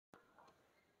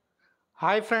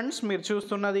Hi friends, మీరు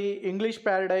చూస్తున్నది English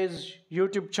Paradise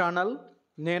YouTube channel.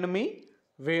 నేను మీ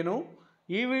వేణు.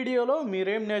 ఈ వీడియోలో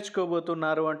మీరేం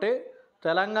నేర్చుకోబోతున్నారు అంటే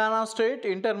Telangana state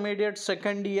intermediate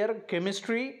second year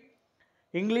chemistry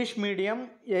English medium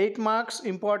 8 marks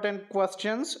important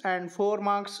questions and 4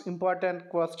 marks important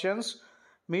questions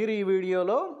మీరు ఈ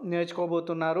వీడియోలో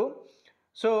నేర్చుకోబోతున్నారు.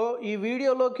 సో ఈ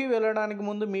వీడియోలోకి వెళ్ళడానికి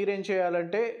ముందు మీరేం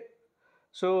చేయాలంటే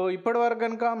ఇప్పటివరకు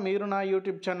కనుక మీరు నా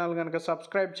యూట్యూబ్ ఛానల్ కనుక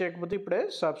సబ్స్క్రైబ్ చేయకపోతే ఇప్పుడే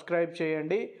సబ్స్క్రైబ్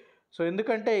చేయండి.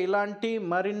 ఎందుకంటే ఇలాంటి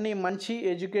మరిన్ని మంచి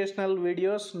ఎడ్యుకేషనల్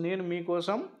వీడియోస్ నేను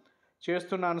మీకోసం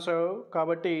చేస్తున్నాను.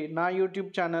 కాబట్టి నా యూట్యూబ్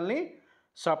ఛానల్ని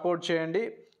సపోర్ట్ చేయండి.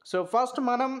 ఫస్ట్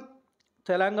మనం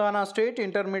Telangana state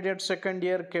intermediate second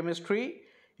year chemistry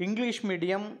English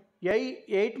medium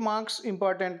 8 marks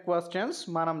important questions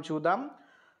మనం చూద్దాం.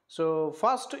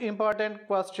 First important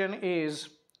question is,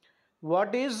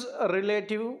 what is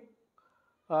relative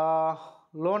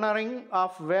lowering of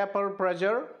vapor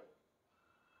pressure?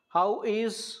 How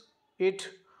is it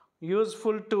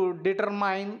useful to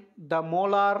determine the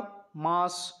molar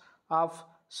mass of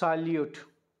solute?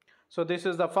 So this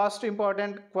is the first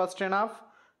important question of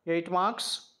 8 marks.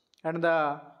 And the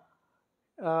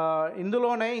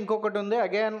indulone inkokati undi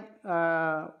again,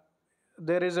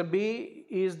 there is a B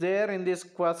is there in this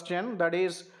question, that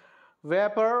is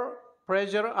vapor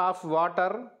pressure of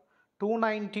water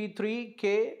 293 K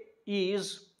is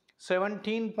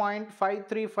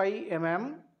 17.535 mm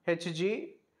Hg.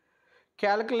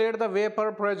 Calculate the vapor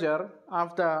pressure of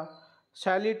the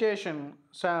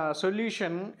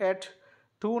solution at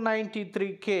 293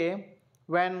 K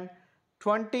when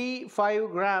 25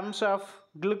 grams of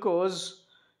glucose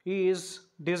is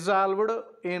dissolved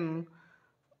in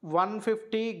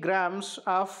 150 grams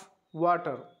of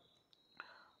water.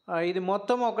 ఇది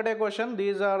మొత్తం ఒకటే question.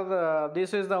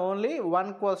 This is the only one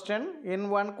question. In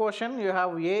one question you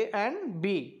have a and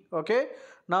B. Okay,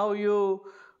 now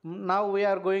we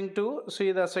are going to see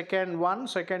the second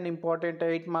important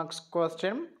 8 marks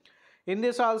question. In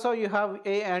this also you have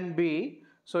A and B.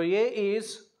 So A is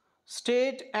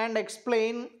state and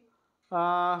explain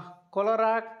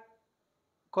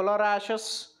Colorash's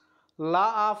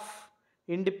law of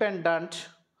independent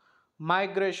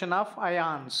migration of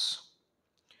ions.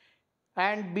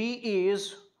 And B is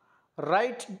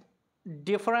write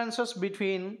differences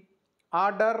between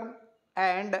order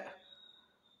and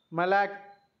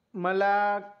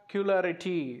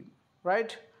molecularity,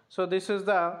 right? So this is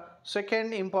the second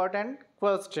important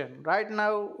question. Right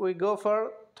now we go for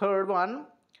third one.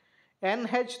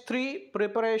 NH3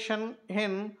 preparation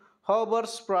in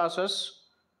Haber's process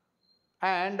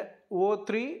and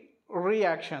O3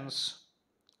 reactions.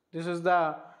 This is the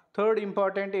third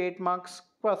important 8 marks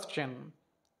question.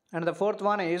 And the fourth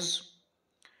one is,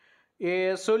 a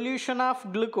solution of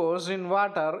glucose in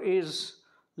water is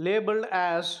labeled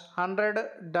as 100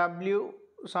 W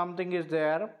something is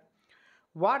there.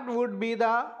 What would be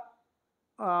the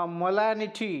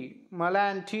molality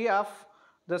of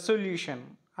the solution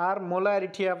or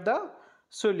molarity of the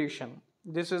solution?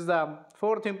 This is the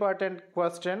fourth important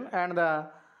question. And the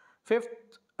fifth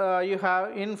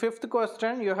fifth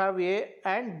question you have A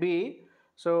and B.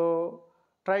 So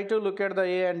try to look at the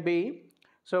A and B.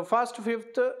 So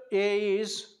fifth A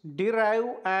is derive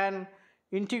an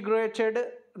integrated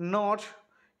knot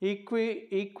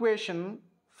equation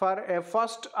for a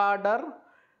first order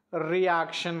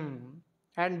reaction.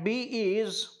 And B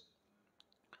is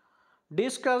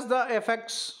discuss the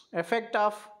effect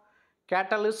of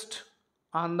catalyst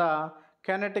on the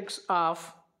kinetics of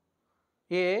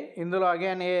A. Indulo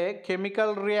again A chemical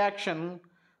reaction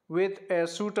with a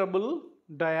suitable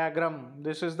diagram.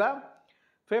 This is the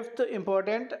fifth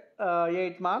important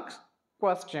 8 marks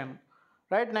question.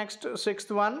 Right, next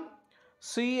sixth one,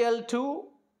 Cl2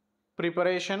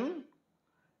 preparation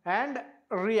and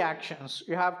reactions.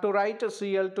 You have to write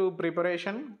Cl2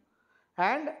 preparation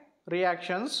and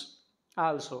reactions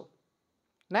also.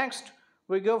 Next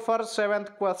we go for seventh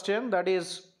question, that is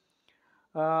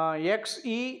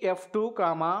XeF2,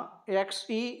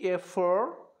 XeF4,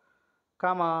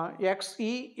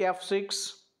 XeF6,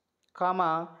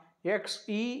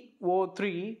 XeO3,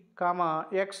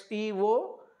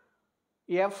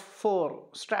 XeOF4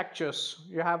 structures.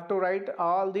 You have to write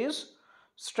all these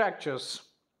structures.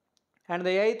 And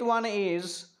the eighth one is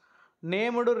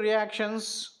named reactions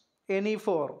any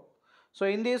 4. So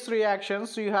in these reactions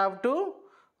you have to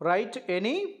write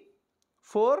any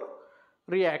 4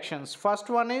 reactions. First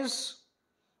one is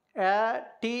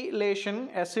acetylation.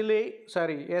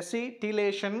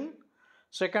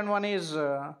 Second one is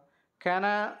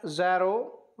Cannizzaro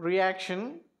reaction.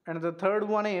 And the third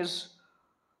one is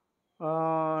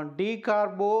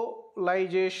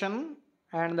decarbonylation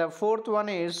and the fourth one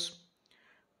is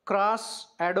cross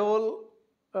aldol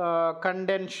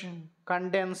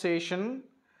condensation,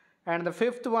 and the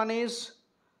fifth one is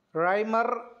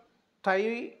Reimer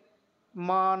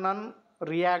Twyman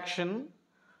reaction.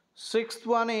 Sixth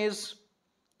one is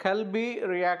Calby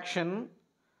reaction,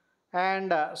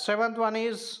 and seventh one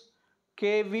is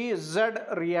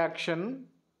KVZ reaction,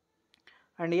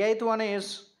 and eighth one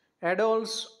is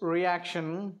Aldol's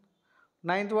reaction.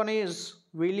 Ninth one is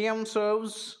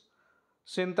Williams-Serves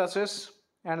synthesis,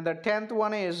 and the 10th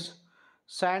one is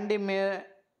Sandy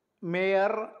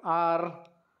Meyer or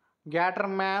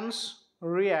Gattermann's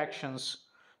reactions.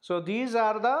 So these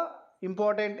are the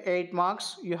important 8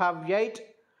 marks. You have 8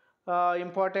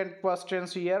 important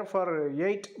questions here for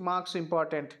 8 marks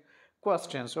important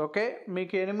questions. Okay,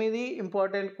 మీకు 8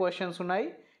 important questions ఉన్నాయి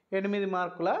 8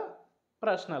 మార్కుల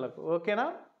ప్రశ్నలకు. ఓకేనా?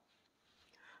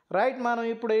 Right, మనం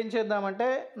ఇప్పుడు ఏం చేద్దామంటే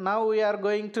now we are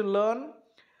going to learn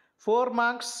 4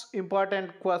 marks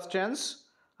important questions.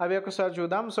 అవి ఒకసారి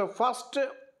చూద్దాం. So first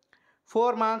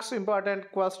 4 marks important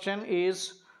question is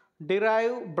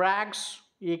derive Bragg's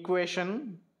equation.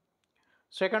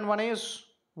 Second one is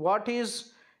what is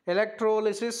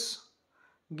electrolysis?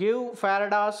 Give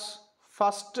Faraday's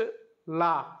first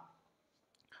law.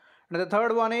 And the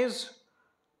third one is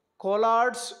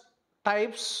Collard's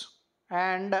types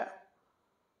and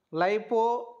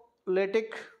lipolytic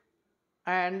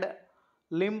and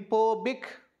lymphobic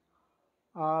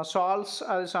salts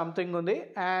are something on the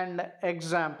and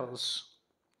examples.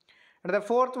 And the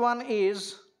fourth one is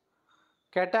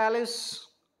catalysis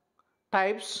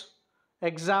types,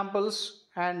 examples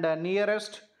and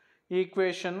nearest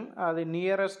equation. The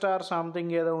nearest or something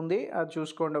ఏదో ఉంది అది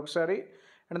చూసుకోండి ఒకసారి.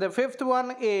 And the fifth one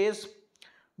is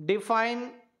define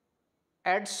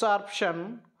adsorption,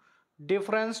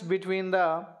 difference between the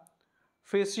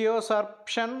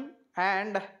physiosorption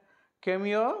and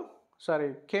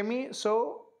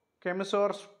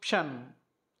chemisorption.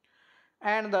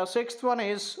 And the sixth one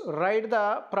is write the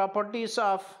properties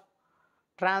of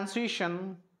transition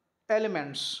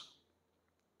elements.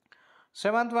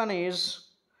 Seventh one is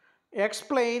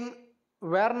explain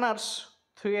Werner's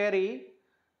theory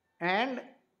and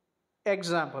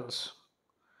examples.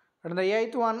 And the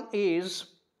eighth one is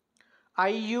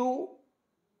IUPAC.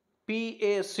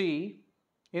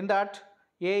 In that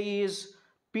A is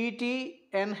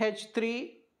PTNH3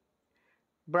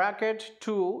 bracket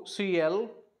 2Cl,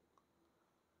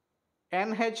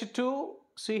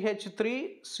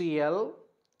 NH2CH3Cl,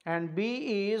 and B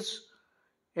is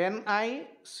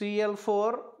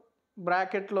NiCl4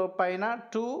 bracket lo paina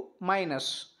 2 minus.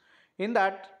 In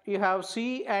that you have C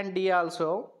and D also.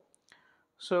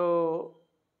 So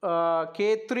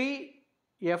K3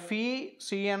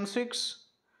 FeCN6,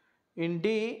 in D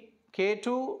K2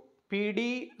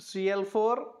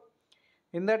 PdCl4.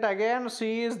 In that again C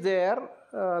is there,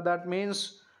 that means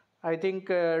I think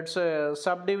it's a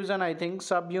subdivision, I think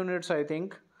subunits, I think.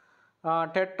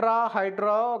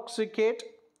 Tetrahydroxycate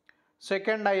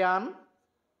second ion,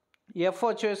 F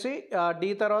వచ్చేసి D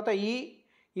తర్వాత E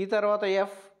తర్వాత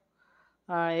F,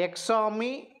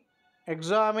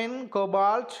 hexamine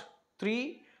cobalt 3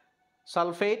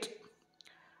 sulfate,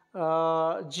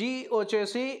 G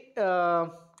వచ్చేసి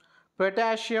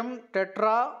potassium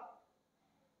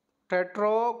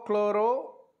tetrachloro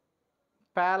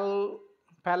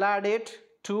palladate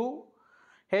 2,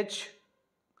 H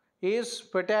is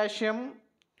potassium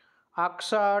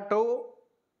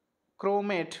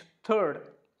oxatochromate 3rd.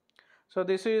 So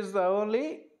this is the only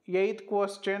 8th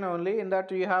question only. In that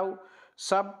you have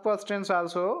sub questions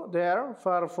also there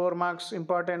for 4 marks,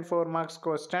 important 4 marks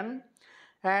question.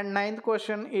 And 9th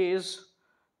question is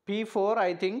P4,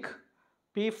 I think.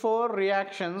 P4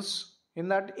 reactions. In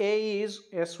that A is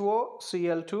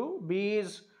SOCl2, B is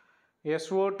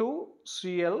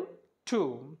SO2Cl2.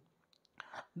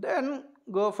 Then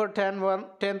go for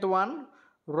 10th one.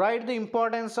 Write the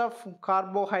importance of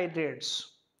carbohydrates.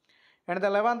 And the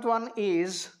 11th one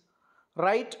is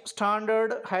write standard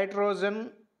hydrogen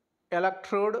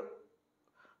electrode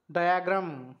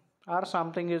diagram or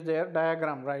something is there,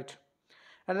 diagram, right?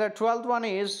 And the 12th one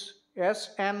is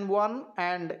SN1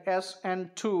 and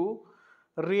SN2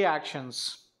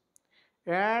 reactions.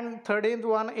 And 13th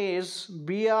one is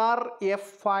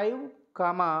BRF5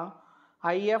 comma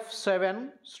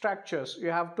IF7 structures.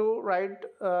 You have to write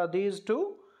these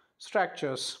 2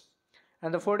 structures.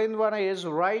 And the 14th one is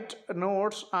write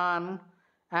notes on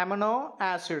amino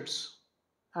acids,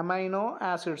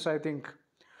 I think.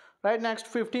 Right, next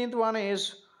 15th one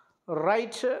is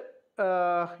write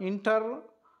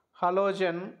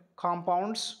interhalogen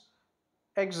compounds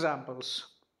examples.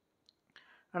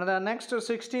 And the next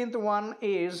 16th one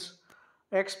is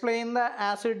explain the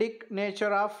acidic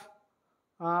nature of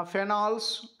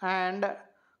phenols and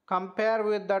compare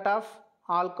with that of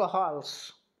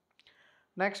alcohols.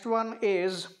 Next one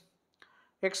is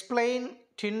explain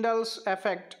Tyndall's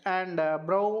effect and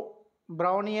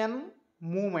Brownian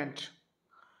movement.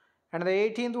 And the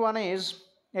 18th one is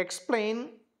explain,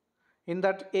 in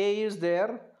that A is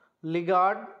there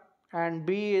Ligard and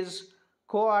B is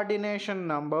coordination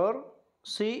number,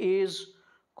 C is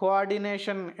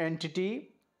coordination entity,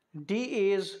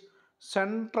 D is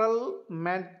central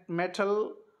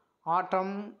metal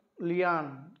atom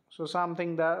Leon. So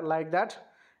something like that.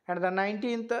 And the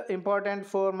 19th important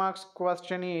 4 marks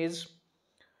question is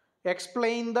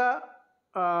explain the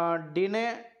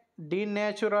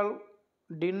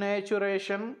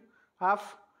denaturation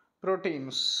of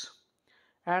proteins.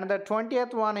 And the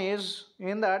 20th one is,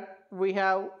 in that we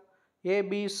have A,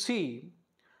 B, C.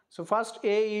 So first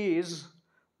A is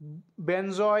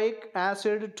benzoic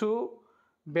acid to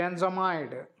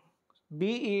benzamide.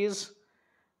 B is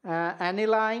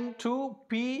aniline to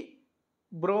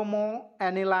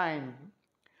p-bromoaniline.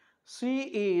 C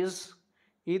is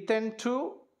ethane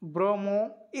to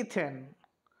bromoethane.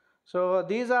 So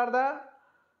these are the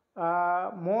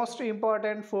most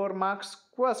important 4 marks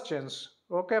questions.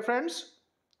 Okay friends,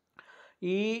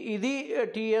 ఇది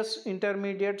TS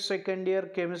intermediate second year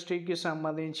కెమిస్ట్రీకి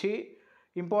సంబంధించి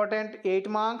important 8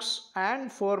 marks and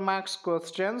 4 marks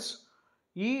questions.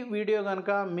 ఈ video కనుక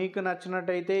మీకు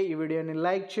నచ్చినట్టయితే ఈ వీడియోని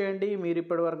like చేయండి. మీరు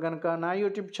ఇప్పటివరకు కనుక నా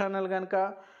యూట్యూబ్ ఛానల్ కనుక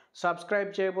సబ్స్క్రైబ్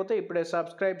చేయకపోతే ఇప్పుడే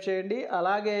సబ్స్క్రైబ్ చేయండి.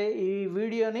 అలాగే ఈ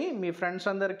వీడియోని మీ ఫ్రెండ్స్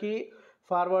అందరికీ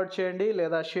ఫార్వర్డ్ చేయండి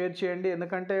లేదా షేర్ చేయండి,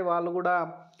 ఎందుకంటే వాళ్ళు కూడా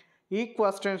ఈ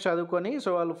క్వశ్చన్స్ చదువుకొని సో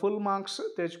వాళ్ళు ఫుల్ మార్క్స్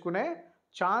తెచ్చుకునే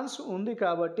ఛాన్స్ ఉంది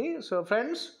కాబట్టి. సో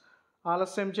ఫ్రెండ్స్,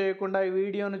 ఆలస్యం చేయకుండా ఈ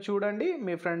వీడియోని చూడండి,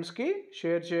 మీ ఫ్రెండ్స్కి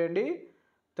షేర్ చేయండి.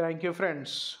 Thank you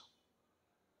friends.